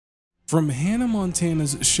From Hannah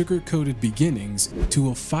Montana's sugar-coated beginnings to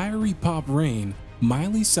a fiery pop reign,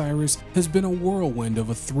 Miley Cyrus has been a whirlwind of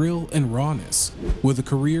a thrill and rawness. With a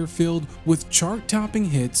career filled with chart-topping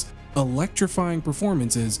hits, electrifying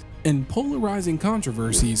performances, and polarizing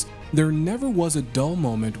controversies, there never was a dull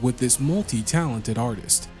moment with this multi-talented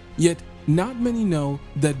artist. Yet, not many know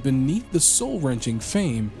that beneath the soul-wrenching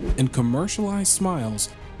fame and commercialized smiles,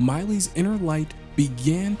 Miley's inner light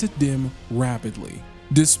began to dim rapidly.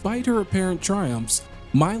 Despite her apparent triumphs,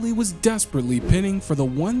 Miley was desperately pinning for the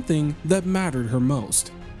one thing that mattered her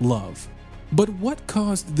most: love. But what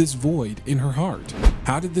caused this void in her heart?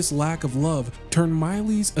 How did this lack of love turn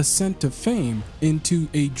Miley's ascent to fame into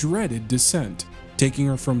a dreaded descent, taking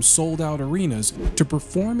her from sold-out arenas to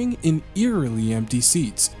performing in eerily empty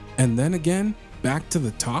seats, and then again back to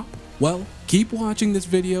the top? Well, keep watching this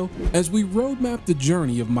video as we roadmap the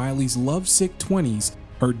journey of Miley's lovesick 20s,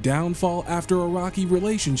 her downfall after a rocky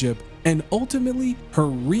relationship, and ultimately her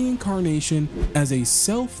reincarnation as a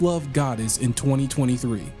self-love goddess in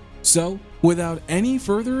 2023. So, without any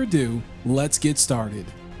further ado, let's get started.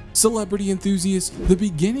 Celebrity enthusiasts, the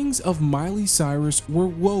beginnings of Miley Cyrus were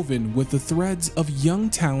woven with the threads of young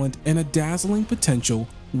talent and a dazzling potential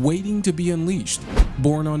waiting to be unleashed.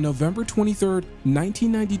 Born on November 23,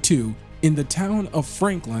 1992, in the town of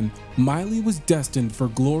Franklin, Miley was destined for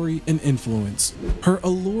glory and influence. Her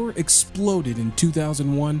allure exploded in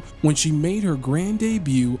 2001 when she made her grand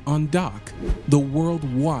debut on Doc. The world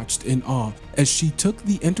watched in awe as she took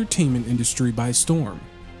the entertainment industry by storm.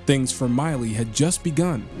 Things for Miley had just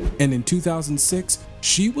begun, and in 2006,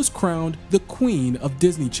 she was crowned the Queen of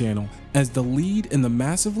Disney Channel as the lead in the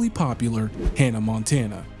massively popular Hannah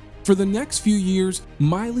Montana. For the next few years,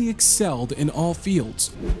 Miley excelled in all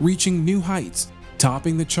fields, reaching new heights,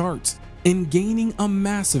 topping the charts, and gaining a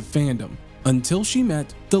massive fandom, until she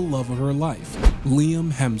met the love of her life,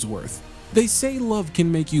 Liam Hemsworth. They say love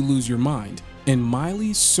can make you lose your mind, and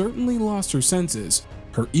Miley certainly lost her senses,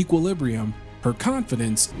 her equilibrium, her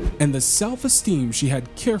confidence, and the self-esteem she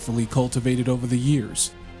had carefully cultivated over the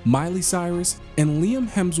years. Miley Cyrus and Liam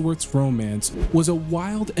Hemsworth's romance was a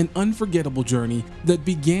wild and unforgettable journey that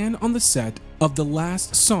began on the set of The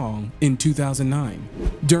Last Song in 2009.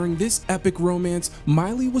 During this epic romance,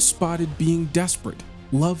 Miley was spotted being desperate,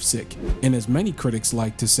 lovesick, and as many critics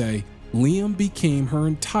like to say, Liam became her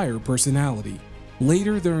entire personality.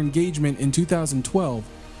 Later, their engagement in 2012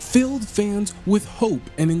 filled fans with hope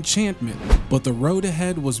and enchantment, but the road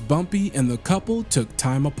ahead was bumpy and the couple took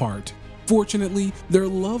time apart. Fortunately, their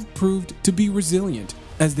love proved to be resilient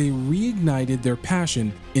as they reignited their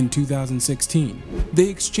passion in 2016. They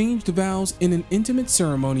exchanged vows in an intimate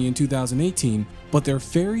ceremony in 2018, but their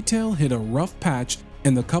fairy tale hit a rough patch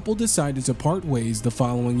and the couple decided to part ways the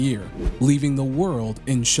following year, leaving the world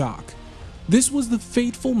in shock. This was the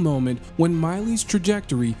fateful moment when Miley's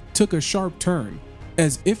trajectory took a sharp turn,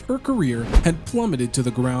 as if her career had plummeted to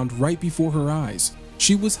the ground right before her eyes.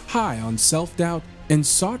 She was high on self-doubt and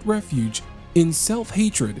sought refuge in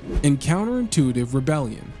self-hatred and counterintuitive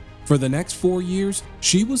rebellion. For the next 4 years,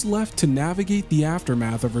 she was left to navigate the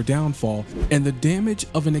aftermath of her downfall and the damage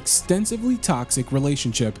of an extensively toxic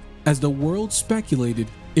relationship as the world speculated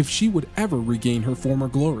if she would ever regain her former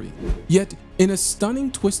glory. Yet, in a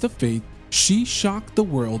stunning twist of fate, she shocked the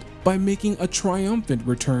world by making a triumphant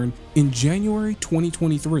return in January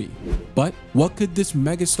 2023. But what could this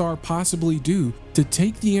megastar possibly do to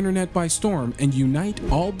take the internet by storm and unite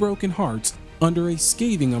all broken hearts under a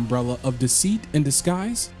scathing umbrella of deceit and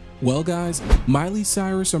disguise? Well guys, Miley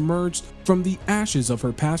Cyrus emerged from the ashes of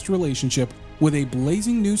her past relationship with a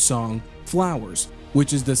blazing new song, Flowers,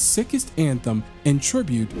 which is the sickest anthem and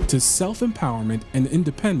tribute to self-empowerment and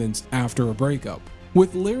independence after a breakup.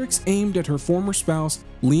 With lyrics aimed at her former spouse,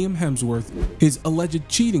 Liam Hemsworth, his alleged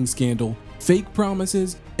cheating scandal, fake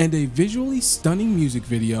promises, and a visually stunning music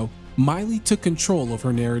video, Miley took control of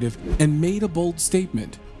her narrative and made a bold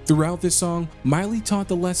statement. Throughout this song, Miley taught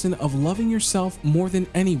the lesson of loving yourself more than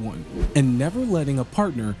anyone and never letting a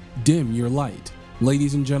partner dim your light.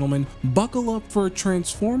 Ladies and gentlemen, buckle up for a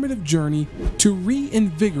transformative journey to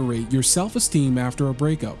reinvigorate your self-esteem after a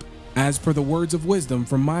breakup. As per the words of wisdom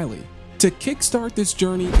from Miley, to kickstart this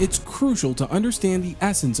journey, it's crucial to understand the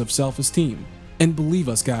essence of self-esteem. And believe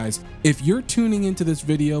us guys, if you're tuning into this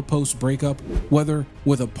video post-breakup, whether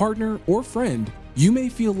with a partner or friend, you may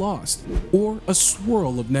feel lost or a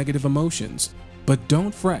swirl of negative emotions. But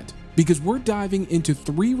don't fret, because we're diving into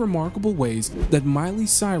 3 remarkable ways that Miley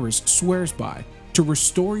Cyrus swears by to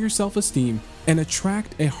restore your self-esteem and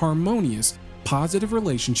attract a harmonious, positive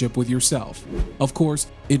relationship with yourself. Of course,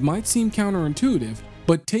 it might seem counterintuitive,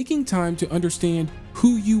 but taking time to understand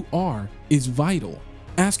who you are is vital.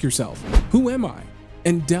 Ask yourself, who am I?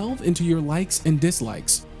 And delve into your likes and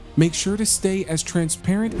dislikes. Make sure to stay as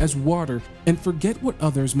transparent as water and forget what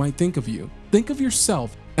others might think of you. Think of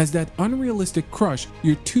yourself as that unrealistic crush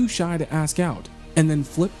you're too shy to ask out, and then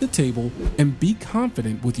flip the table and be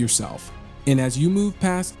confident with yourself. And as you move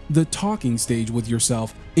past the talking stage with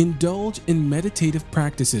yourself, indulge in meditative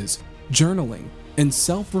practices, journaling, and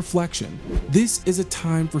self-reflection. This is a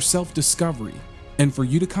time for self-discovery and for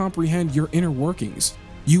you to comprehend your inner workings.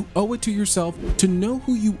 You owe it to yourself to know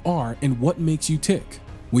who you are and what makes you tick.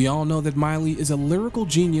 We all know that Miley is a lyrical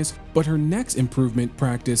genius, but her next improvement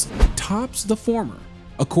practice tops the former.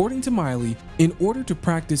 According to Miley, in order to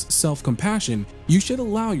practice self-compassion, you should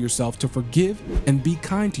allow yourself to forgive and be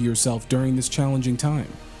kind to yourself during this challenging time.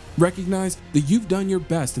 Recognize that you've done your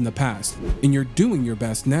best in the past, and you're doing your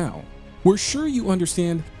best now. We're sure you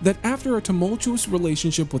understand that after a tumultuous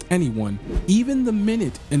relationship with anyone, even the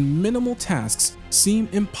minute and minimal tasks seem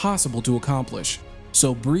impossible to accomplish.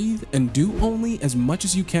 So breathe and do only as much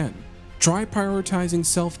as you can. Try prioritizing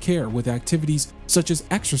self-care with activities such as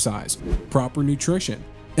exercise, proper nutrition,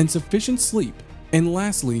 and sufficient sleep. And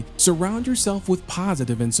lastly, surround yourself with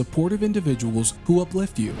positive and supportive individuals who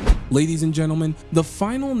uplift you. Ladies and gentlemen, the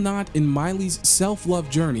final knot in Miley's self-love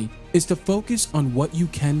journey is to focus on what you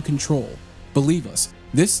can control. Believe us,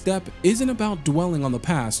 this step isn't about dwelling on the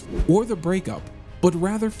past or the breakup, but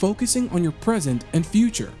rather focusing on your present and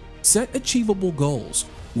future. Set achievable goals,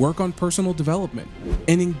 work on personal development,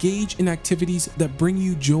 and engage in activities that bring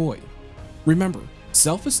you joy. Remember,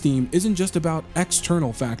 self-esteem isn't just about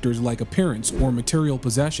external factors like appearance or material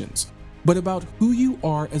possessions, but about who you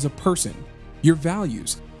are as a person, your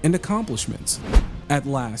values, and accomplishments. At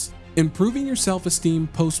last, improving your self-esteem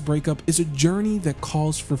post-breakup is a journey that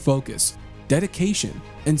calls for focus, dedication,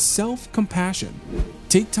 and self-compassion.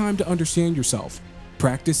 Take time to understand yourself,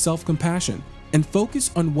 practice self-compassion, and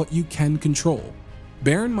focus on what you can control.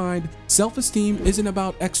 Bear in mind, self-esteem isn't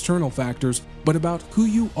about external factors, but about who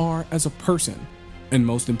you are as a person. And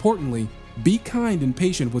most importantly, be kind and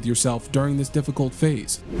patient with yourself during this difficult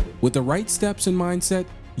phase. With the right steps and mindset,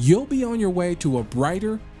 you'll be on your way to a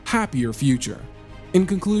brighter, happier future. In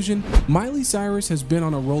conclusion, Miley Cyrus has been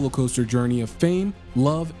on a roller coaster journey of fame,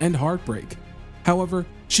 love, and heartbreak. However,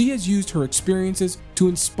 she has used her experiences to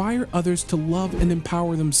inspire others to love and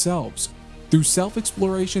empower themselves. Through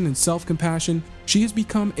self-exploration and self-compassion, she has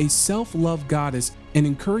become a self-love goddess and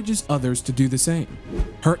encourages others to do the same.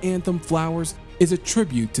 Her anthem, Flowers, is a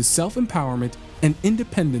tribute to self-empowerment and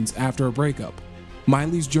independence after a breakup.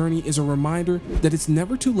 Miley's journey is a reminder that it's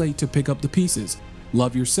never too late to pick up the pieces,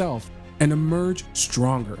 love yourself, and emerge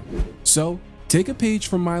stronger. So, take a page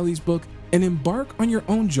from Miley's book and embark on your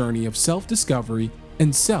own journey of self-discovery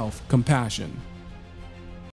and self-compassion.